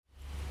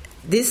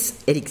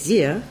this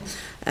elixir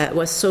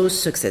was so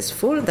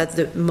successful that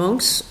the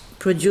monks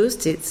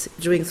produced it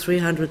during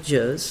 300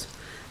 years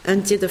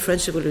until the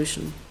French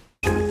Revolution.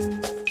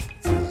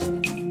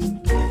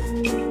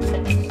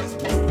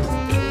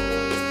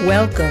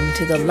 Welcome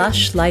to the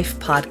Lush Life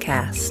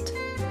podcast.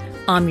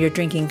 I'm your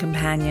drinking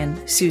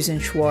companion, Susan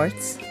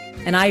Schwartz,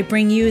 and I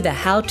bring you the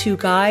how-to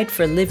guide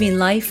for living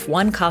life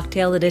one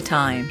cocktail at a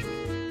time.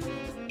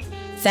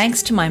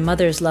 Thanks to my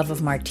mother's love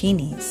of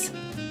martinis,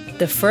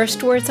 the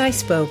first words I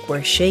spoke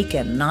were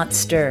shaken, not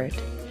stirred,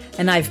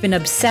 and I've been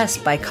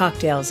obsessed by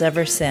cocktails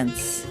ever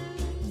since.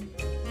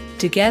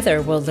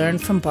 Together, we'll learn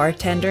from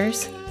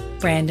bartenders,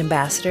 brand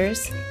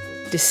ambassadors,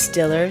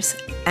 distillers,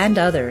 and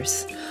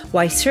others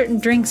why certain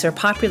drinks are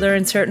popular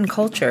in certain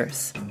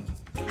cultures,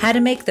 how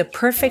to make the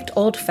perfect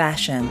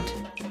old-fashioned,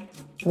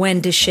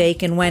 when to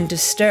shake and when to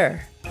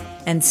stir,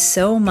 and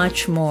so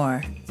much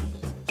more.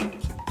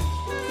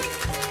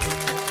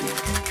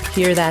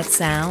 Hear that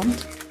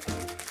sound?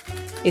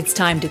 It's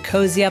time to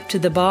cozy up to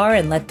the bar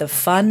and let the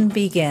fun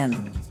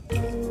begin.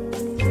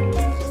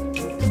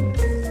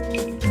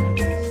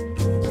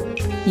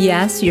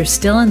 Yes, you're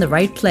still in the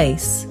right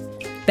place.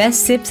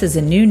 Best Sips is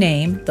a new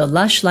name, the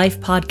Lush Life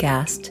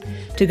Podcast,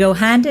 to go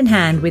hand in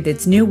hand with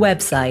its new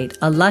website,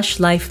 A Lush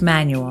Life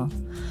Manual,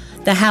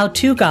 the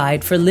how-to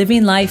guide for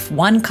living life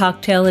one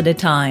cocktail at a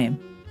time.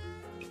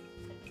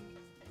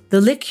 The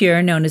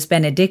liqueur known as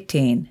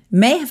Benedictine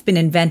may have been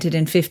invented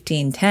in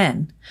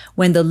 1510,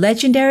 when the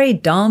legendary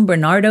Don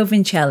Bernardo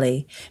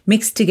Vincelli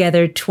mixed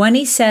together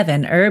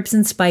 27 herbs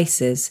and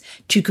spices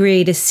to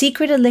create a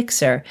secret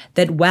elixir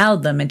that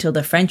wowed them until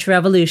the French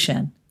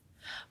Revolution.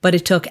 But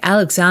it took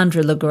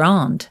Alexandre Le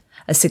Grand,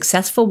 a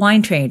successful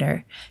wine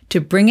trader,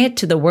 to bring it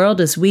to the world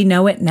as we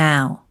know it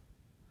now.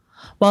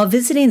 While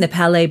visiting the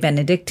Palais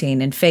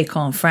Benedictine in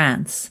Fécamp,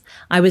 France,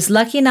 I was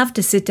lucky enough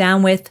to sit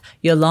down with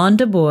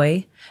Yolande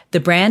Dubois, the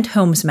brand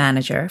homes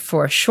manager,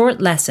 for a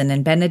short lesson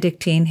in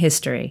Benedictine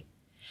history,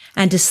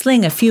 and to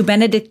sling a few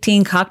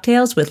Benedictine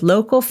cocktails with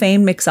local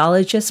famed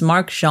mixologist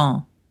Marc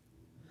Jean.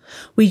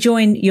 We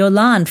join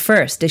Yolande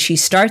first as she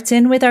starts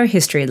in with our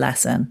history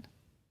lesson.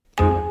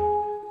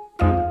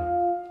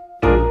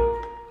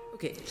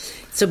 Okay,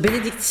 so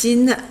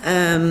Benedictine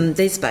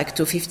dates back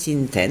to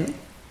 1510.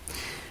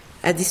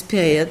 At this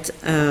period,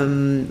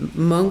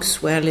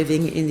 monks were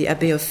living in the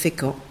Abbey of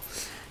Fécamp,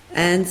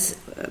 and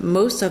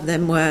most of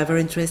them were very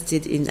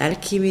interested in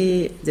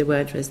alchemy. They were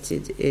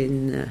interested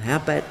in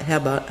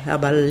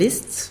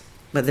herbalists,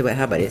 but they were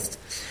herbalists.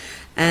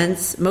 And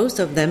most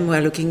of them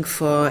were looking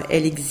for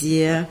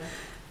elixir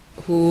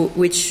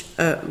which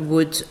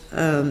would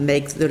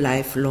make the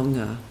life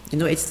longer. You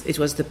know, it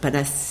was the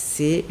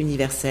panacée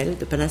universelle,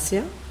 the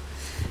panacea,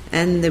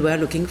 and they were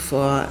looking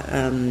for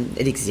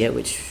elixir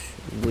which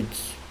would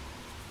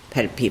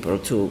help people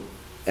to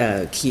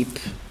keep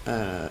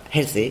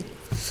healthy.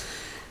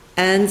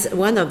 And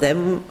one of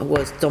them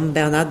was Don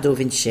Bernardo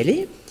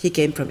Vincelli. He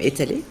came from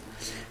Italy,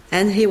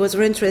 and he was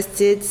very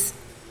interested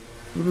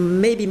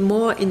maybe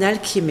more in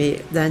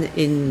alchemy than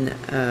in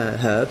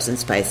herbs and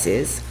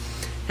spices,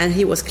 and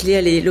he was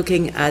clearly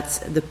looking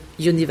at the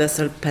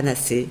universal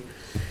panacea.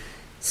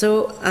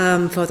 So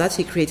for that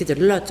he created a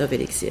lot of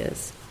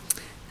elixirs,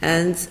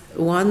 and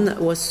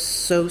one was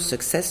so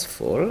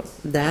successful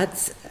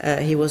that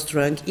he was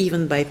drunk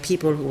even by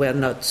people who were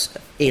not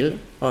ill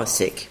or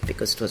sick,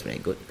 because it was very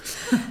good.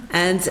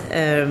 And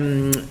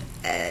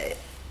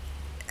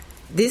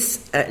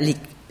this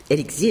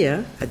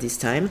elixir at this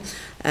time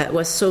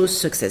was so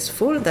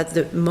successful that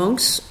the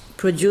monks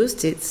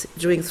produced it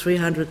during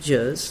 300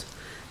 years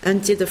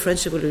until the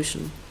French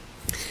Revolution.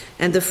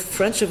 And the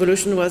French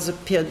Revolution was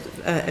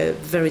a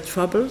very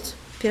troubled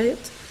period,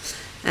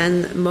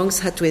 and monks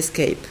had to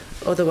escape,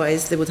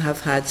 otherwise they would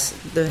have had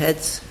the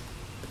heads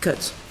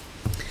cut.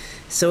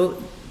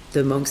 So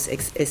the monks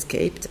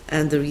escaped,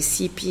 and the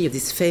recipe of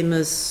this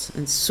famous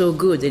and so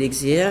good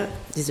elixir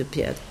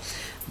disappeared.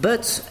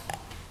 But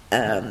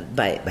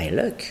by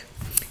luck,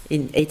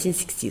 in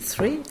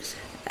 1863,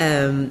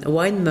 a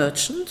wine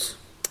merchant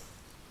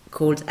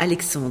called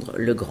Alexandre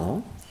Le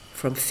Grand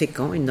from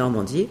Fécamp in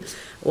Normandy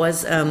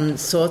was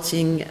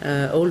sorting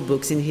old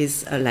books in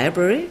his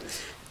library,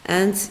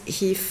 and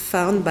he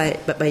found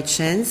by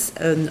chance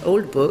an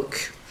old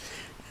book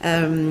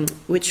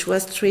which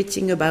was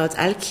treating about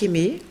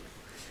alchemy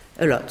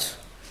a lot.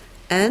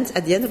 And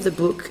at the end of the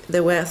book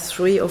there were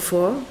 3 or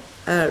 4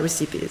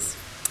 recipes,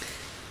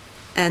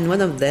 and one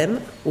of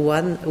them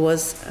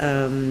was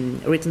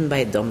written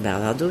by Don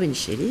Bernardo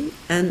Vincelli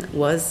and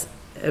was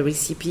a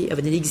recipe of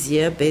an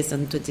elixir based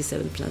on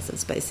 27 plants and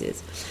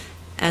spices.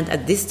 And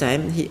at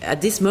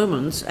this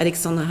moment,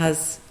 Alexandre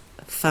has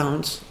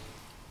found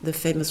the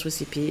famous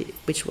recipe,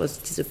 which was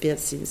disappeared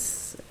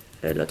since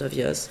a lot of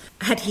years.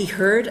 Had he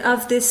heard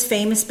of this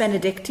famous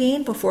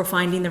Benedictine before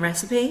finding the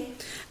recipe?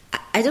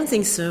 I don't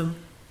think so.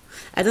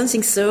 I don't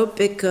think so,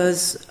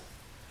 because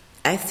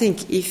I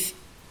think if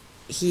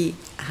he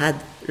had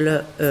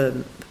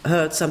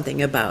heard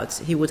something about,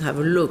 he would have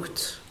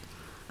looked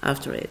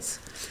after it.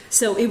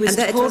 So it was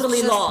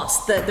totally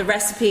lost. The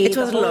recipe,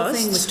 the whole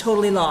thing was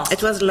totally lost.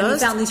 It was lost. And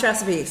he found these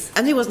recipes.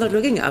 And he was not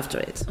looking after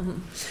it. Mm-hmm.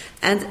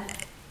 And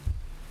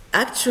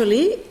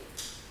actually,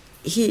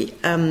 he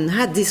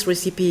had this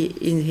recipe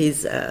in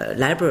his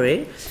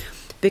library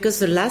because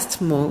the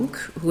last monk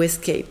who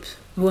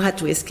had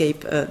to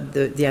escape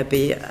the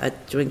abbey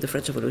during the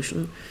French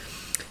Revolution,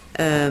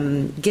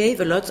 gave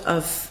a lot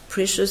of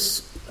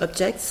precious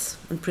objects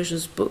and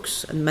precious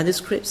books and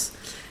manuscripts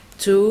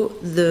to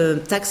the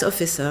tax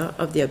officer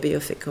of the Abbey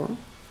of Fécamp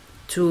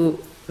to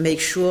make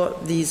sure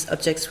these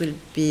objects will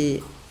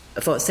be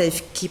for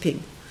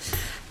safekeeping.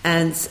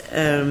 And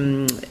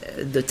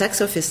the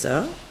tax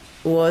officer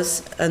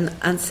was an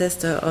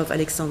ancestor of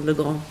Alexandre le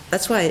Grand.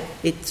 That's why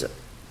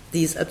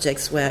these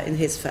objects were in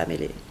his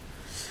family.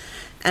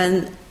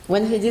 And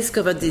when he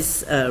discovered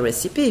this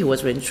recipe, he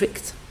was very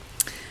intrigued.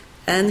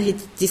 And he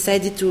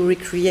decided to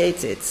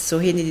recreate it. So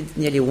he needed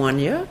nearly 1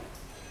 year.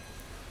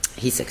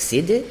 He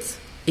succeeded.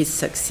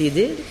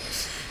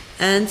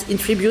 And in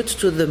tribute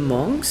to the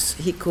monks,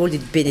 he called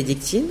it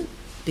Benedictine,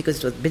 because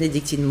it was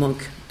Benedictine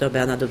monk Dom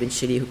Bernardo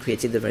Vincelli who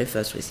created the very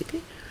first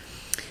recipe.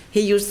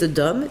 He used the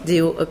Dom,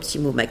 Deo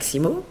Optimo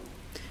Maximo,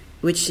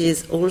 which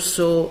is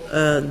also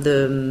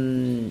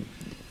the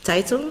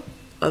title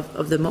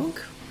of the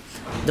monk,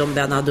 Dom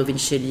Bernardo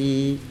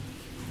Vincelli,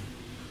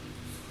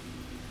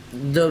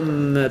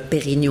 Dom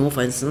Pérignon,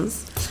 for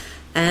instance,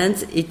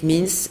 and it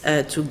means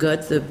to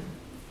God the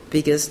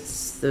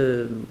biggest,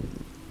 the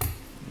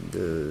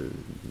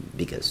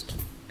biggest.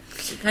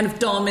 Kind of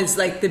Dom is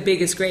like the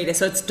biggest, greatest.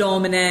 So it's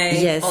Domine,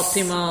 yes.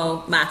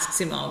 Optimo,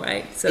 Maximo,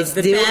 right? So it's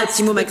the best,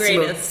 Optimo, the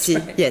greatest.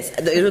 Right? Yes,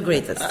 the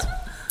greatest.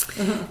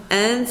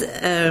 And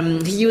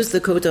he used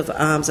the coat of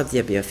arms of the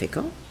Abbey of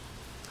Fécamp,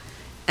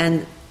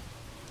 and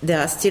they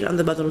are still on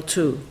the bottle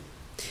too.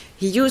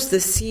 He used the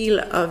seal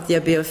of the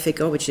Abbey of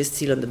Fécamp, which is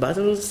still on the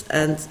bottles,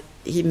 and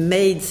he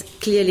made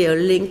clearly a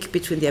link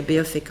between the Abbey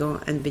of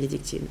Fécamp and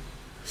Benedictine.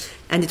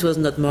 And it was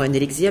not more an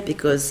elixir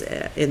because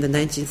in the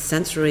 19th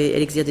century,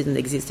 elixir didn't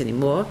exist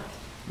anymore.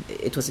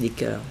 It was a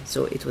liqueur,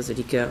 so it was a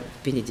liqueur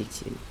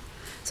Benedictine.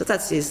 So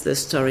that is the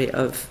story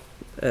of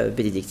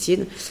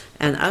Benedictine.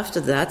 And after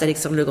that,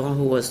 Alexandre le Grand,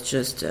 who was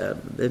just an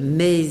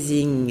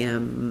amazing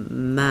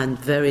man,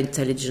 very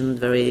intelligent,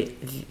 very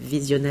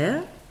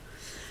visionary,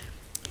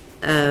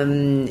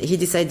 he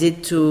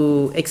decided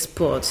to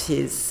export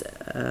his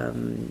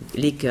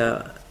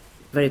liquor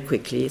very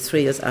quickly.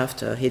 3 years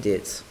after he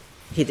did.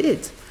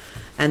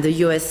 And the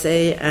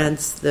USA and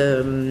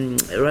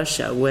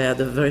Russia were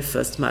the very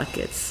first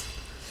markets.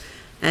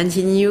 And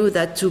he knew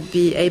that to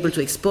be able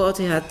to export,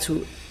 he had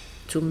to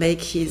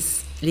make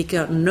his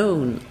liquor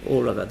known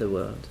all over the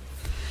world.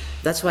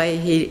 That's why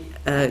he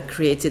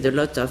created a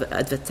lot of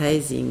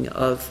advertising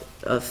of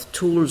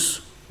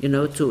tools,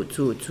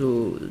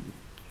 to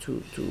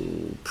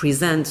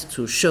present,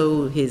 to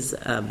show his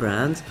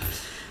brand.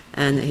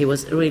 And he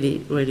was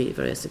really, really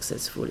very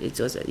successful. It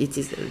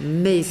is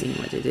amazing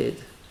what he did.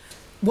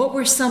 What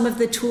were some of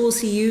the tools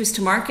he used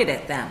to market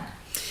it then?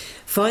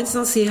 For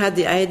instance, he had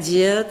the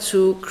idea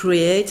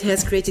he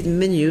has created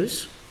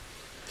menus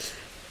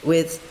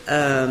with,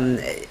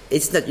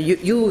 it's not,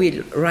 you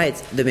will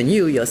write the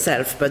menu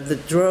yourself, but the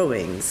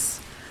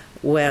drawings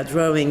were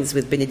drawings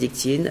with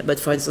Benedictine. But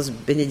for instance,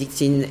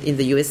 Benedictine in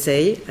the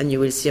USA, and you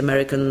will see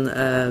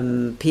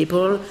American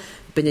people,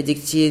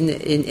 Benedictine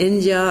in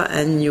India,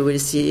 and you will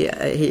see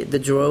the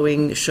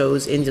drawing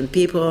shows Indian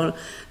people,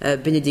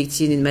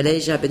 Benedictine in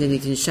Malaysia,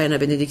 Benedictine in China,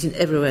 Benedictine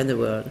everywhere in the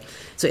world.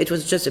 So it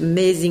was just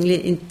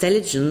amazingly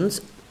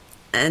intelligent,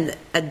 and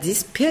at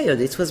this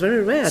period it was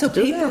very rare to do that.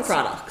 So paper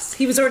products.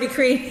 He was already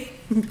creating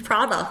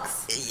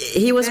products.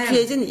 He was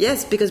creating,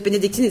 yes, because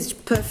Benedictine is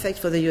perfect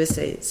for the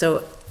USA.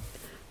 So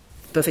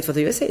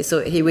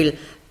he will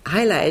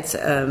highlight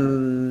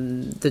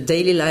the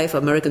daily life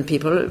of American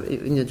people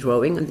in the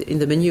drawing, in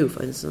the menu,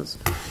 for instance.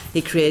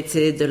 He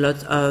created a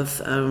lot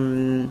of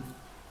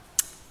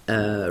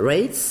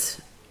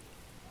rates.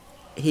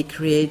 He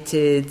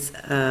created,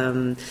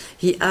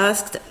 he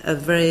asked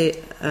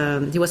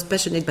he was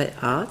passionate by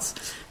arts,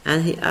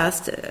 and he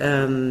asked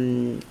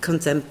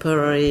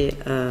contemporary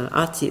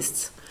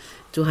artists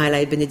to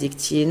highlight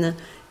Benedictine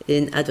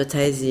in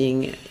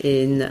advertising,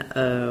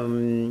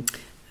 in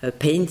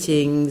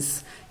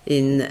paintings,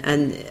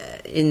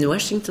 in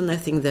Washington, I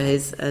think there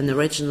is an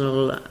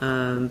original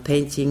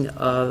painting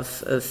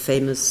of a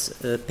famous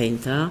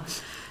painter,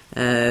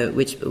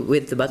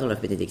 with the bottle of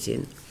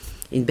Benedictine.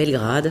 In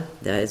Belgrade,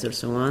 there is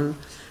also one,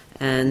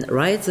 and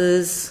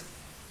writers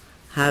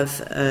have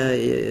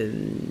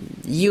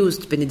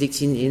used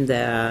Benedictine in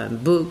their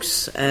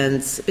books,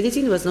 and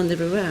Benedictine was known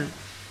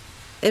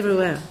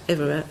everywhere,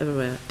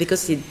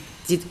 because he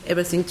did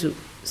everything to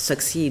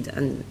succeed,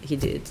 and he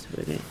did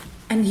really.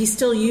 And you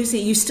still use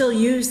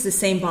the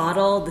same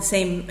bottle, the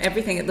same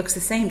everything. It looks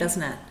the same,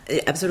 doesn't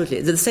it? Absolutely,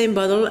 the same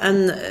bottle,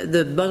 and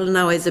the bottle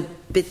now is a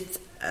bit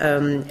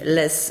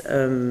less.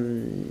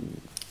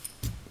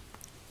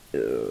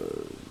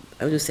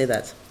 How do you say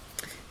that?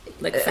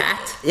 Like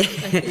fat?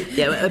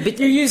 Yeah, a bit.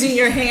 You're using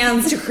your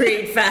hands to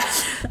create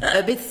fat.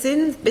 A bit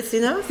thinner.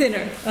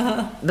 Thinner.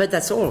 Uh-huh. But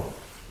that's all.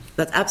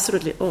 That's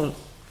absolutely all.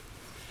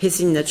 His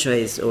signature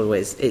is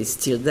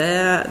still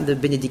there. The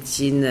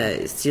Benedictine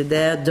is still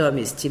there. Dome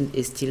is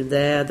still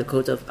there. The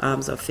coat of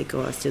arms of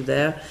Ficot are still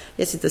there.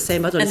 Yes, it's the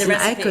same bottle. And it's the an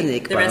recipe,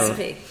 iconic the bottle.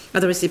 recipe. Oh,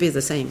 the recipe is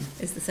the same.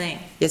 It's the same.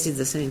 Yes, it's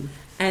the same.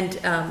 And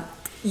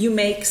you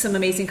make some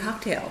amazing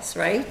cocktails,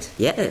 right?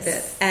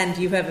 Yes. And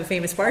you have a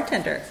famous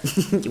bartender.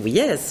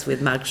 Yes, with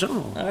Marc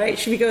Jean. All right,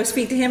 should we go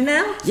speak to him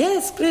now?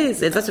 Yes, please.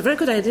 That's a very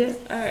good idea.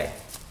 All right.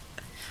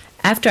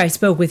 After I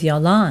spoke with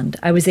Yolande,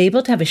 I was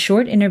able to have a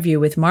short interview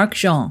with Marc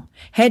Jean,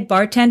 head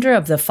bartender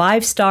of the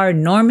 5-star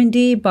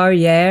Normandie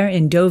Barrière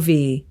in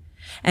Deauville,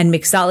 and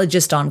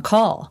mixologist on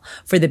call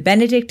for the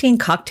Benedictine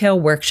cocktail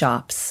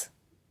workshops.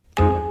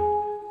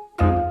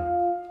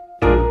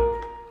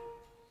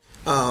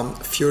 A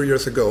few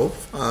years ago,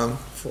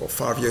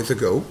 5 years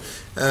ago,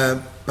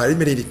 Paris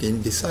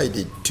Benedictine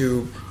decided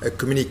to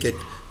communicate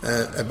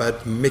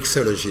about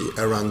mixology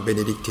around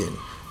Benedictine.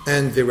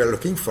 And they were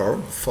looking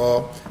for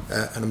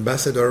an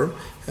ambassador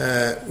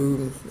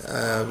who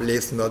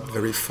lives not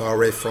very far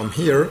away from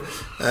here,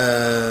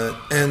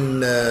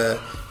 and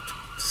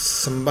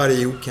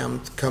somebody who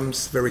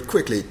comes very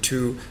quickly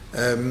to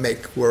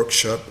make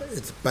workshop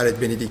at Palais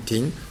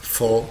Benedictine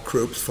for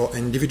groups, for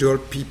individual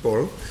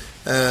people.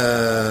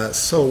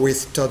 So we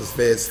started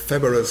this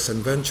fabulous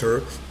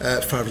adventure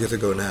 5 years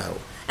ago now.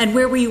 And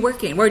where were you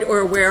working? Where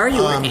are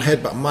you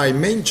working? My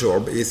main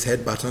job is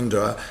head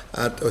bartender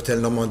at Hotel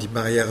Normandie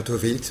Barrière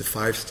Deauville. It's a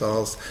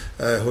 5-star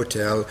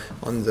hotel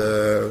on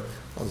the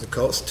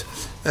coast.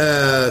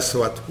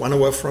 So at 1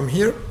 hour from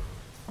here.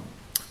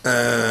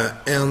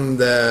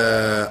 And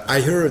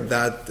I heard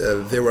that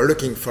they were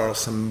looking for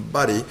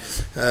somebody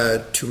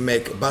to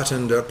make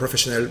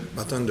professional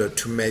bartender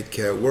to make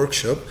a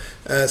workshop.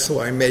 So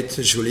I met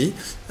Julie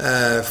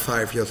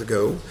 5 years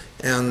ago,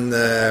 and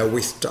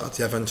we started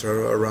the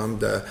adventure around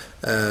the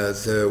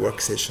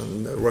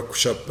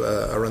workshop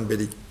around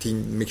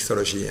Benedictine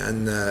mixology,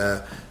 and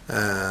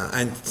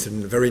it's a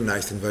very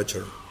nice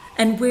adventure.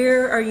 And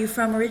where are you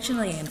from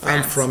originally in France?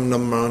 I'm from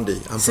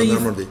Normandy.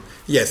 Normandy.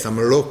 Yes, I'm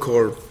a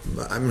local.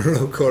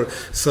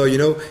 So,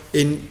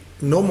 in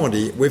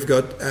Normandy, we've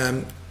got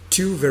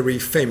two very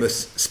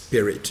famous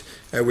spirits.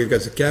 We've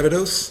got the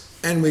Calvados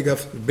and we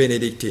got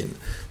Benedictine.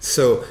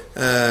 So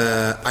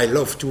I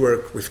love to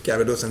work with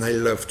Calvados and I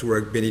love to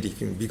work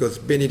Benedictine because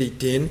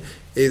Benedictine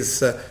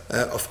is,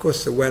 of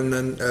course, a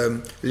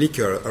well-known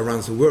liquor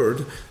around the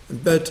world,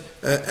 but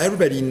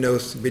everybody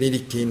knows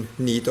Benedictine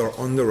neat or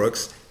on the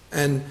rocks.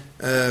 And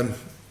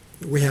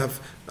we have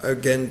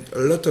again a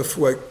lot of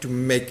work to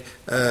make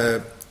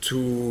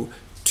to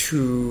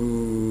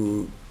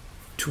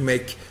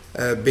make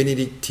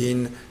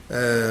Benedictine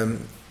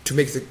to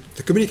make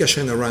the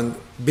communication around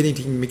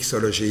Benedictine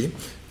mixology.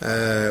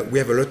 We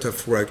have a lot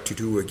of work to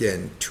do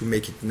again to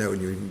make it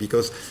known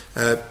because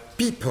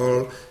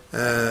people,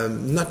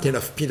 not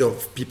enough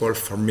people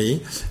for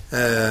me,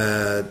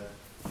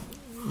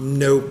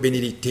 know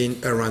Benedictine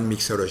around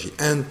mixology.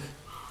 And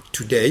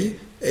today,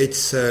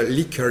 it's a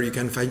liquor you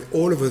can find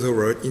all over the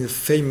world in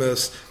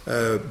famous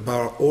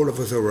bar all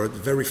over the world,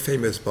 very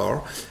famous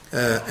bar.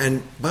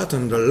 And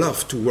bartenders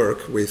love to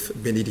work with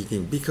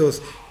Benedictine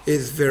because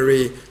it's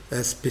very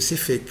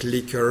specific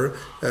liquor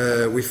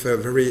with a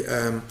very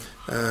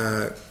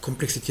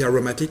complexity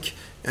aromatic.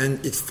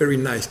 And it's very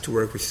nice to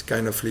work with this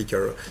kind of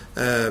liquor.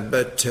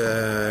 But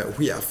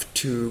we have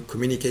to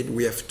communicate,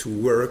 we have to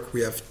work,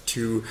 we have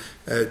to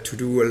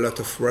do a lot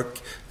of work,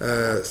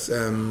 a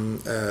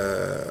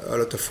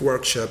lot of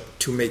workshop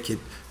to make it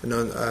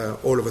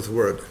all over the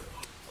world.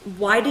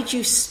 Why did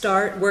you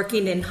start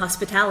working in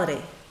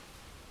hospitality?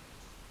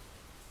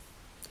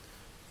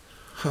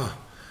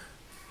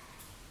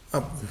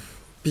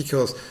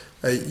 Because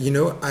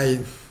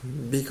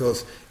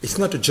because it's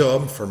not a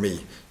job for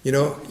me.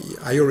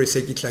 I always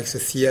say it's like the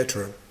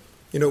theater.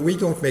 We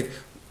don't make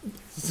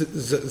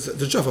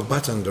the job of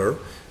bartender.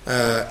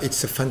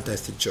 It's a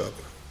fantastic job.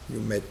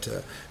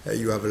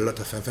 You have a lot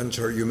of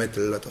adventure. You met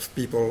a lot of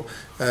people,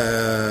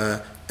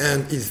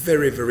 and it's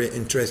very, very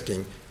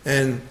interesting.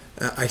 And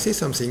I say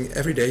something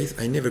every day.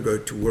 I never go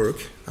to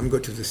work. I'm go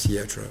to the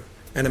theater,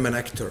 and I'm an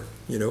actor.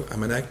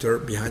 I'm an actor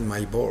behind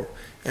my bar,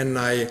 and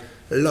I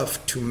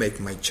love to make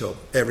my job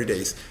every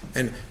day.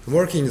 And I'm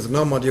working in the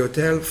Normandy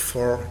Hotel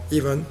for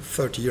even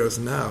 30 years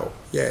now.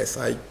 Yes,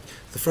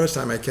 the first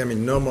time I came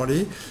in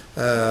Normandy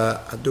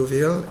at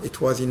Deauville, it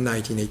was in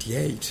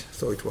 1988.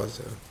 So it was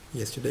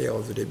yesterday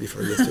or the day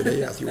before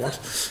yesterday, as you want.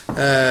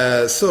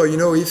 So,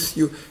 if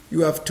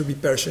you have to be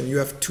patient, you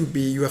have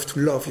to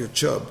love your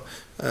job.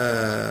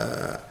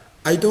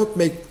 I don't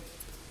make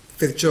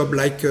the job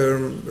like a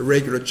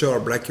regular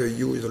job, like a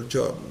usual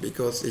job,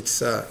 because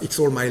it's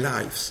all my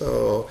life.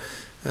 So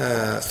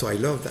I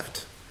love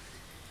that.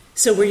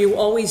 So were you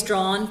always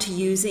drawn to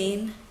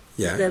using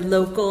the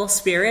local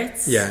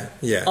spirits? Yeah.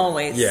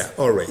 Always? Yeah,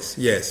 always.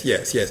 Yes.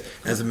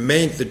 And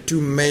the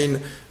two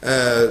main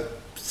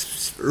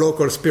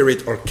local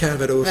spirit are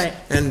Calvados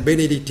and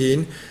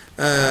Benedictine.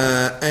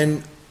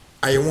 and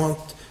I want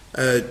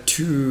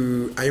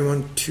to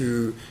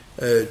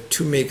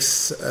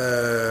mix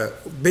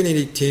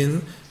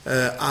Benedictine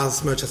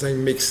as much as I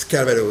mix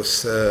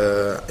Calvados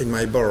in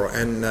my bar,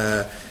 and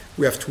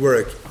we have to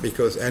work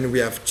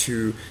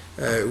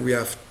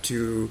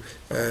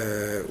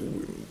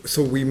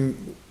so we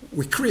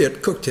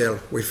create cocktail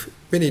with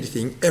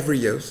Benedictine every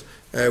year.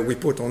 We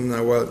put on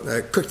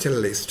our cocktail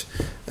list,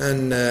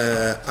 and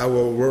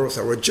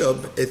our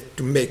job is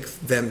to make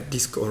them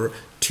discover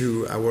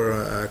to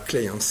our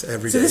clients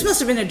every day. So this must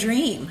have been a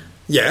dream.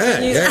 Yeah,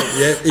 it is,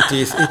 yeah.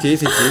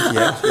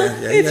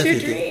 It's your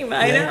dream,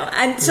 I know.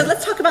 And so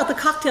let's talk about the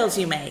cocktails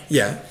you make.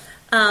 Yeah.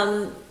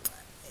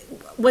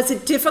 Was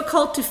it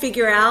difficult to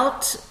figure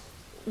out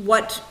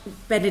what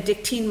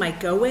Benedictine might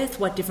go with,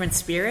 what different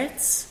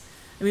spirits?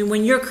 I mean,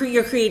 when you're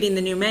creating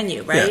the new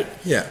menu, right?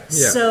 Yeah.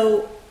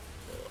 So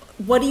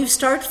what do you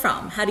start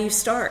from? How do you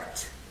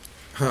start?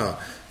 I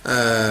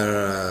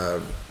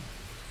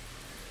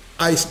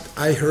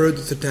heard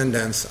the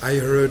tendance. I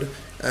heard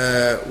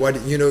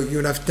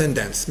you have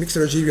tendance.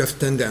 Mixology, you have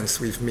tendance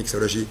with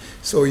mixology,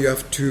 so you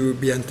have to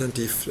be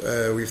attentive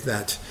with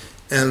that.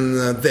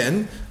 And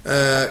then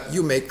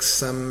you make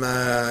some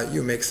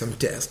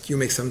tests. You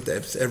make some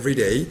tests every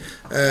day.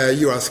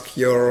 You ask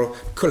your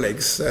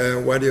colleagues,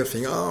 "What do you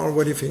think?" "Oh,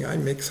 what do you think? I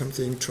make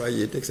something. Try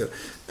it." Etc.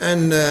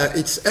 And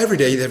it's every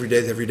day.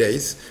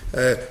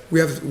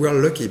 We are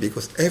lucky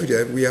because every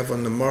day we have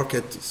on the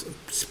market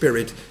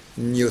spirit,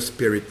 new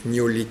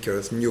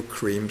liquors, new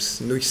creams,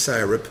 new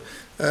syrup.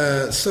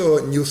 So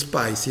new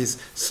spices.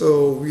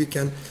 So we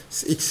can.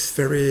 It's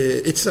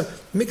a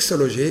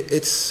mixology.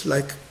 It's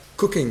like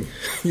cooking,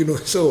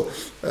 so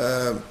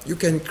you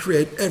can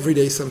create every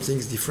day something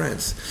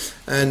different,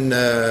 and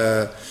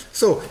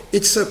so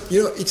it's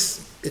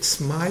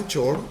my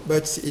job,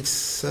 but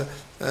it's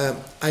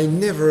I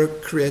never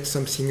create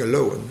something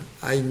alone.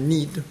 I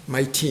need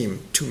my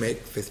team to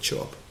make this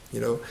job.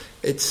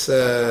 It's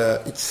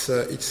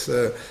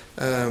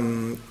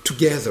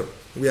together.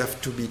 We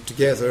have to be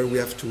together. We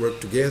have to work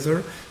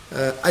together.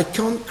 I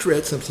can't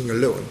create something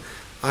alone.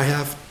 I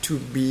have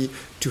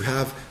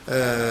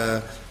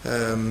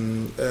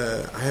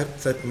I have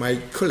that my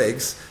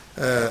colleagues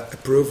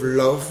approve,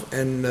 love,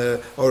 and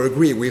or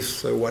agree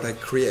with what I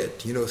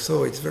create.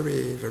 So it's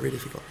very, very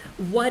difficult.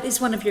 What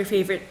is one of your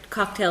favorite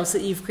cocktails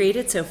that you've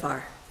created so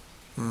far?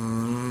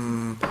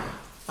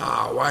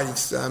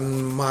 It's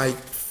my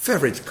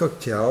favorite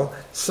cocktail.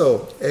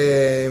 So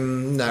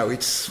now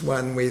it's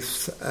one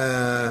with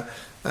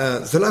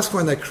the last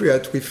one I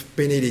created with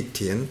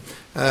Benedictine.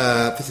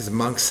 This is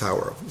monk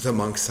sour. The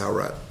monk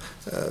sour.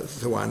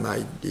 The one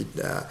I did,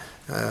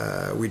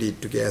 we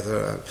did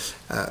together.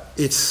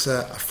 It's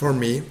for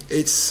me.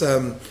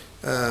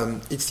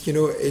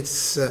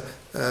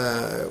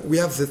 We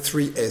have the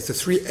 3 S. The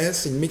 3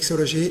 S in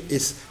mixology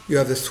is you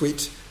have the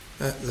sweet,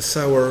 the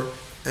sour,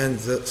 and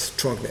the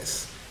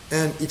strongness.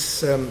 And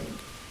it's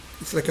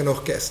like an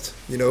orchestra.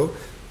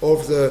 All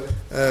the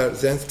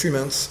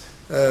instruments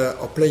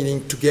are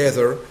playing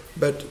together,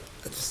 but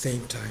at the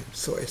same time.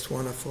 So it's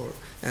wonderful.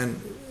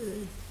 And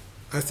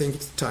I think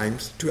it's time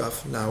to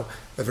have now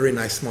a very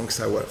nice monk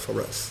sour for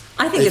us.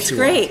 I think it's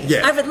great.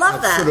 Yeah, I would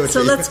love absolutely. that.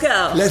 So let's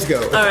go. Let's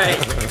go. All right.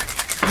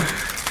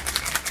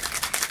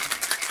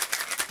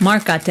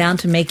 Mark got down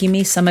to making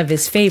me some of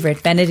his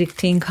favorite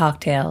Benedictine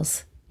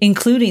cocktails,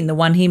 including the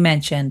one he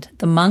mentioned,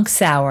 the Monk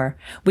Sour,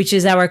 which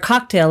is our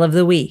cocktail of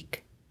the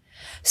week.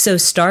 So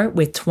start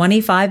with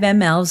 25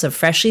 mLs of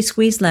freshly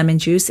squeezed lemon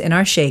juice in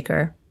our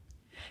shaker,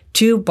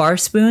 2 bar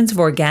spoons of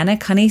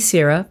organic honey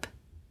syrup,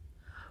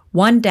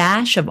 1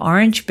 dash of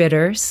orange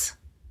bitters,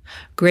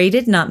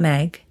 grated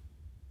nutmeg,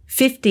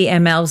 50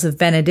 mLs of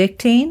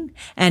Benedictine,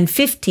 and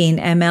 15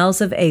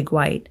 mLs of egg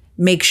white.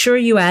 Make sure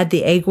you add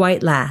the egg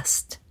white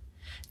last.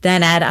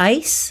 Then add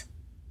ice,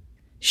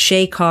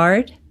 shake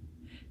hard,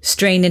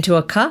 strain into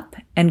a cup,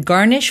 and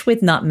garnish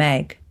with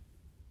nutmeg.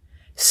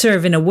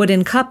 Serve in a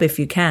wooden cup if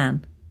you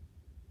can.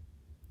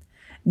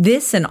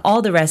 This and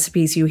all the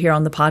recipes you hear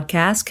on the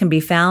podcast can be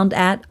found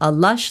at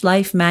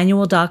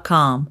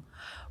alushlifemanual.com,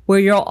 where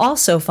you'll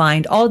also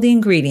find all the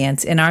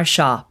ingredients in our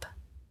shop.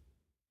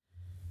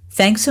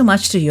 Thanks so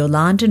much to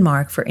Yolande and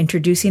Mark for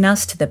introducing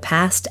us to the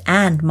past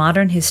and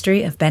modern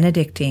history of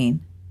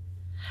Benedictine.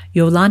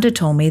 Yolande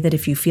told me that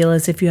if you feel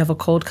as if you have a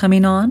cold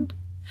coming on,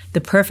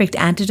 the perfect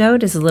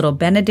antidote is a little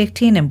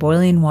Benedictine in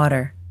boiling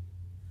water.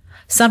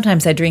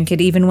 Sometimes I drink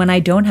it even when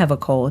I don't have a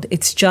cold.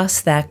 It's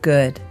just that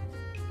good.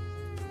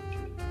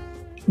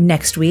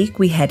 Next week,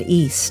 we head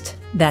east.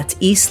 That's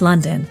East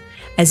London,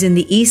 as in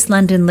the East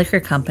London Liquor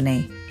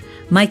Company.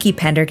 Mikey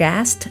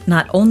Pendergast,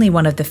 not only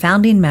one of the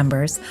founding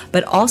members,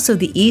 but also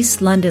the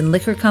East London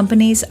Liquor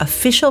Company's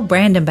official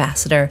brand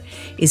ambassador,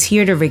 is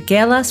here to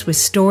regale us with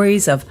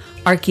stories of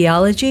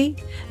archaeology,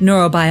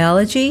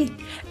 neurobiology,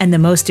 and the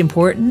most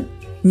important,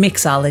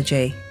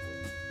 mixology.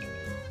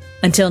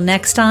 Until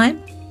next time,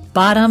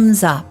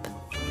 bottoms up.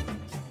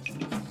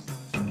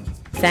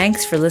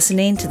 Thanks for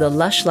listening to the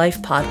Lush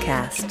Life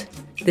Podcast,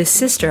 the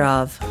sister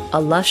of A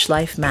Lush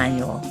Life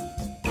Manual.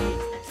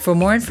 For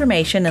more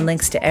information and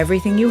links to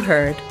everything you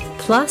heard,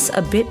 plus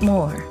a bit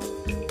more,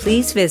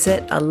 please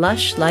visit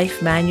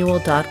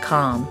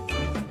alushlifemanual.com.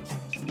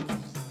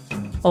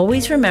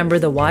 Always remember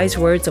the wise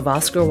words of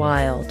Oscar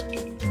Wilde.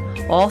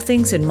 All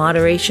things in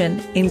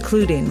moderation,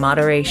 including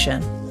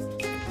moderation.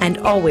 And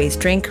always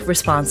drink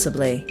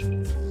responsibly.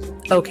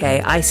 Okay,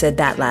 I said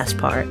that last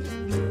part.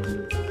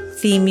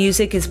 Theme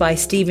music is by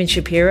Steven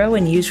Shapiro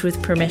and used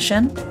with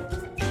permission.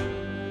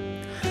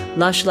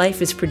 Lush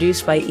Life is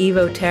produced by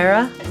Evo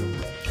Terra,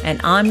 and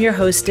I'm your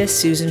hostess,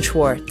 Susan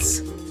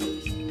Schwartz.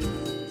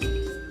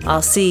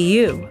 I'll see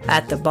you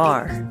at the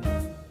bar.